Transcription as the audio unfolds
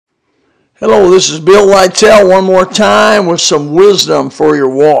Hello, this is Bill Lytell one more time with some wisdom for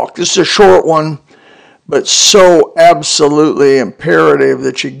your walk. This is a short one, but so absolutely imperative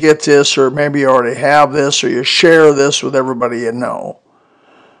that you get this, or maybe you already have this, or you share this with everybody you know.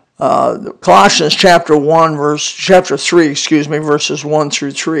 Colossians chapter 3, verses 1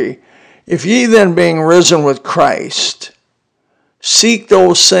 through 3. If ye then being risen with Christ, seek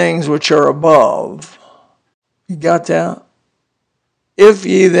those things which are above. You got that? If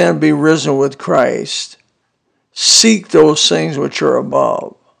ye then be risen with Christ, seek those things which are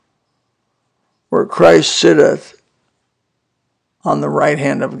above, where Christ sitteth on the right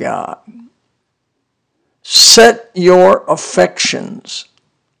hand of God. Set your affections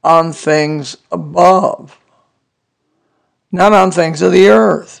on things above, not on things of the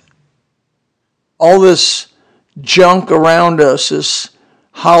earth. All this junk around us, this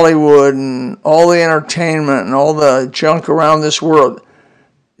Hollywood and all the entertainment and all the junk around this world,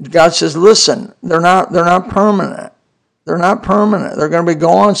 God says, listen, they're not permanent. They're not permanent. They're going to be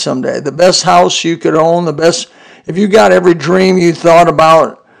gone someday. The best house you could own, if you got every dream you thought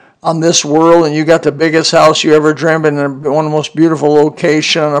about on this world and you got the biggest house you ever dreamed in one of the most beautiful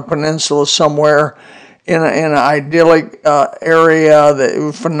location on a peninsula somewhere in an idyllic area,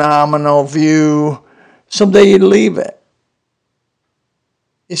 the phenomenal view, someday you'd leave it.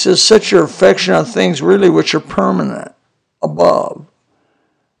 He says, set your affection on things really which are permanent, above,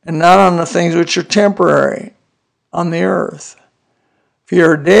 and not on the things which are temporary, on the earth. If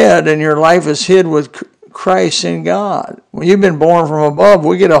you're dead and your life is hid with Christ in God, when you've been born from above,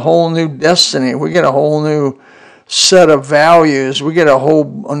 we get a whole new destiny. We get a whole new set of values. We get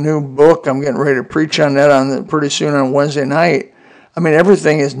a new book. I'm getting ready to preach on that pretty soon on Wednesday night. I mean,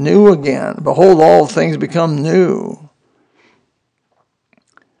 everything is new again. Behold, all things become new.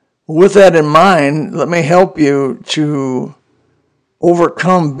 With that in mind, let me help you to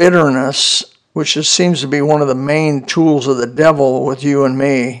overcome bitterness, which seems to be one of the main tools of the devil with you and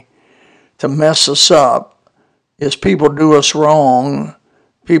me to mess us up, is people do us wrong,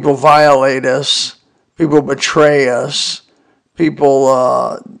 people violate us, people betray us,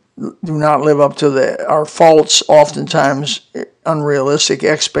 people do not live up to our false, oftentimes unrealistic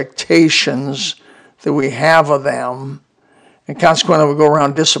expectations that we have of them. And consequently, we go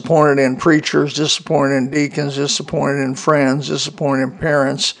around disappointed in preachers, disappointed in deacons, disappointed in friends, disappointed in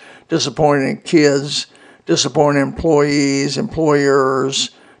parents, disappointed in kids, disappointed in employees,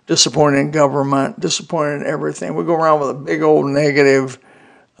 employers, disappointed in government, disappointed in everything. We go around with a big old negative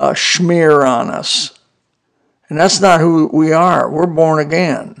smear on us. And that's not who we are. We're born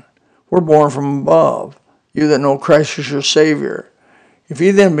again. We're born from above. You that know Christ is your Savior. If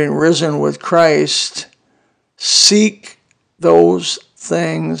ye then be risen with Christ, seek those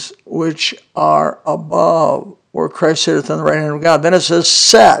things which are above, where Christ sitteth on the right hand of God. Then it says,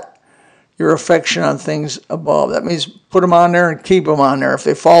 set your affection on things above. That means put them on there and keep them on there. If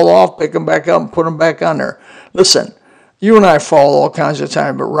they fall off, pick them back up and put them back on there. Listen, you and I fall all kinds of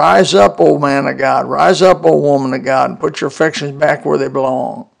times, but rise up, old man of God. Rise up, old woman of God, and put your affections back where they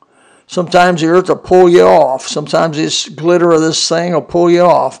belong. Sometimes the earth will pull you off. Sometimes this glitter of this thing will pull you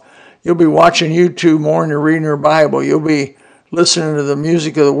off. You'll be watching YouTube more than you're reading your Bible. You'll be listening to the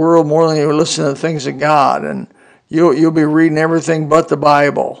music of the world more than you listen to the things of God. And you'll be reading everything but the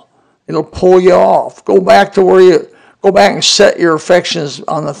Bible. It'll pull you off. Go back and set your affections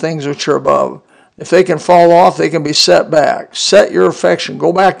on the things which are above. If they can fall off, they can be set back. Set your affection.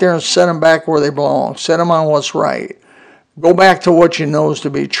 Go back there and set them back where they belong. Set them on what's right. Go back to what you know is to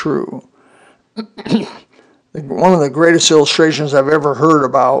be true. One of the greatest illustrations I've ever heard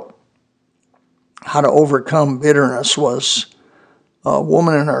about how to overcome bitterness was a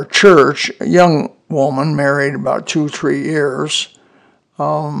woman in our church, a young woman, married about 2-3 years,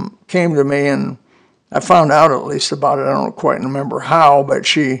 came to me, and I found out at least about it. I don't quite remember how, but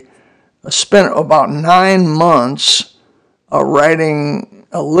she spent about 9 months writing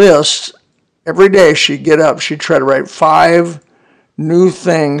a list. Every day she'd get up, she'd try to write 5 new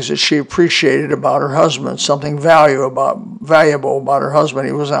things that she appreciated about her husband, something valuable about her husband.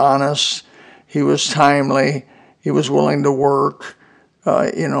 He was honest, he was timely, he was willing to work,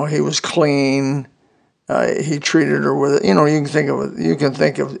 he was clean, he treated her with, you can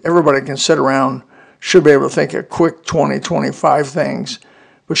think of, everybody can sit around, should be able to think of quick 20, 25 things.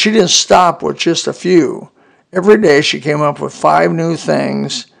 But she didn't stop with just a few. Every day she came up with 5 new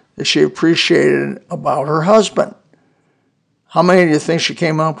things that she appreciated about her husband. How many do you think she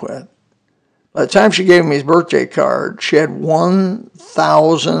came up with? By the time she gave him his birthday card, she had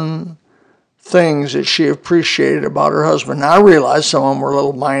 1,000 things that she appreciated about her husband. Now, I realize some of them were a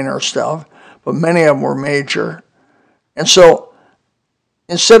little minor stuff, but many of them were major. And so,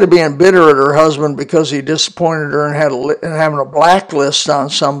 instead of being bitter at her husband because he disappointed her and having a blacklist on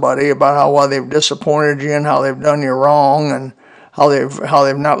somebody about how they've disappointed you and how they've done you wrong and how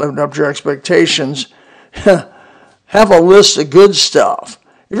they've not lived up to your expectations, have a list of good stuff.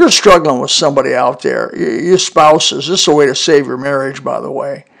 If you're struggling with somebody out there, your spouses, this is a way to save your marriage, by the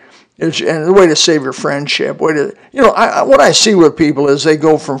way. And the way to save your friendship. What I see with people is they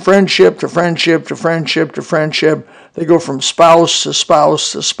go from friendship to friendship to friendship to friendship. They go from spouse to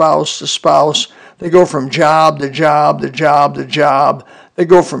spouse to spouse to spouse. They go from job to job to job to job. They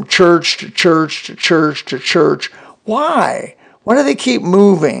go from church to church to church to church. Why? Why do they keep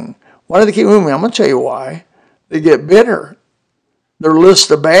moving? Why do they keep moving? I'm going to tell you why. They get bitter. Their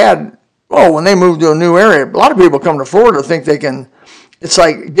list of bad, when they move to a new area, a lot of people come to Florida think they can, it's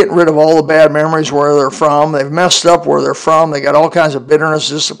like getting rid of all the bad memories where they're from. They've messed up where they're from. They got all kinds of bitterness,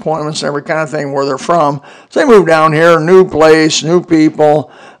 disappointments, and every kind of thing where they're from. So they move down here, new place, new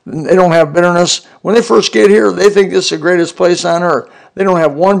people. They don't have bitterness. When they first get here, they think this is the greatest place on earth. They don't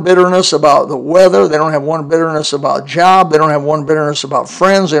have one bitterness about the weather. They don't have one bitterness about job. They don't have one bitterness about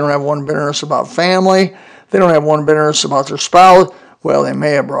friends. They don't have one bitterness about family. They don't have one bitterness about their spouse. Well, they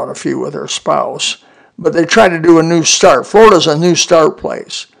may have brought a few with their spouse. But they try to do a new start. Florida's a new start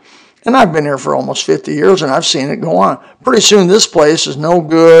place. And I've been here for almost 50 years, and I've seen it go on. Pretty soon this place is no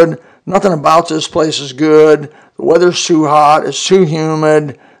good. Nothing about this place is good. The weather's too hot. It's too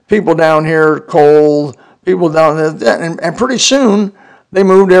humid. People down here are cold. People down there. And pretty soon they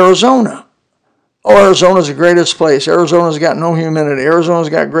moved to Arizona. Oh, Arizona's the greatest place. Arizona's got no humidity. Arizona's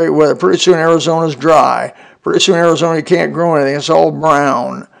got great weather. Pretty soon Arizona's dry. Pretty soon Arizona, you can't grow anything. It's all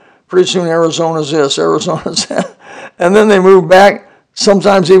brown. Pretty soon Arizona's this, Arizona's that. And then they move back,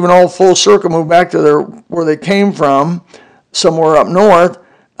 sometimes even all full circle, move back to where they came from, somewhere up north,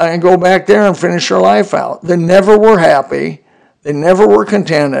 and go back there and finish their life out. They never were happy. They never were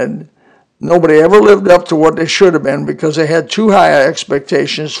contented. Nobody ever lived up to what they should have been because they had too high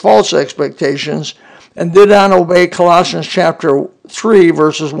expectations, false expectations, and did not obey Colossians chapter 3,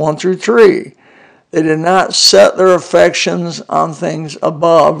 verses 1 through 3. They did not set their affections on things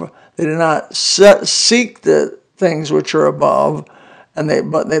above. They did not seek the things which are above,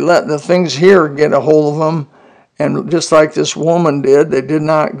 but they let the things here get a hold of them. And just like this woman did, they did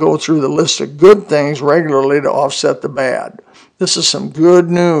not go through the list of good things regularly to offset the bad. This is some good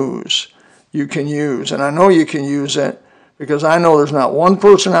news you can use. And I know you can use it because I know there's not one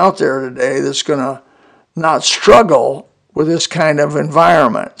person out there today that's going to not struggle with this kind of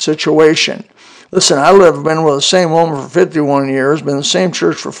environment, situation. Listen, been with the same woman for 51 years, been in the same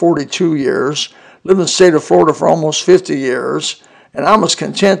church for 42 years, lived in the state of Florida for almost 50 years, and I'm as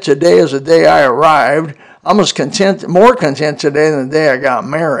content today as the day I arrived. I'm more content today than the day I got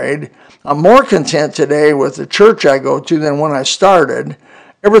married. I'm more content today with the church I go to than when I started.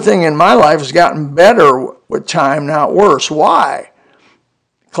 Everything in my life has gotten better with time, not worse. Why?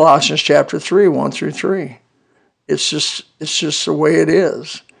 Colossians chapter 3, 1 through 3. It's just the way it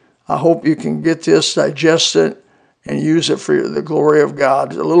is. I hope you can get this, digest it, and use it for the glory of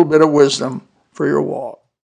God. A little bit of wisdom for your walk.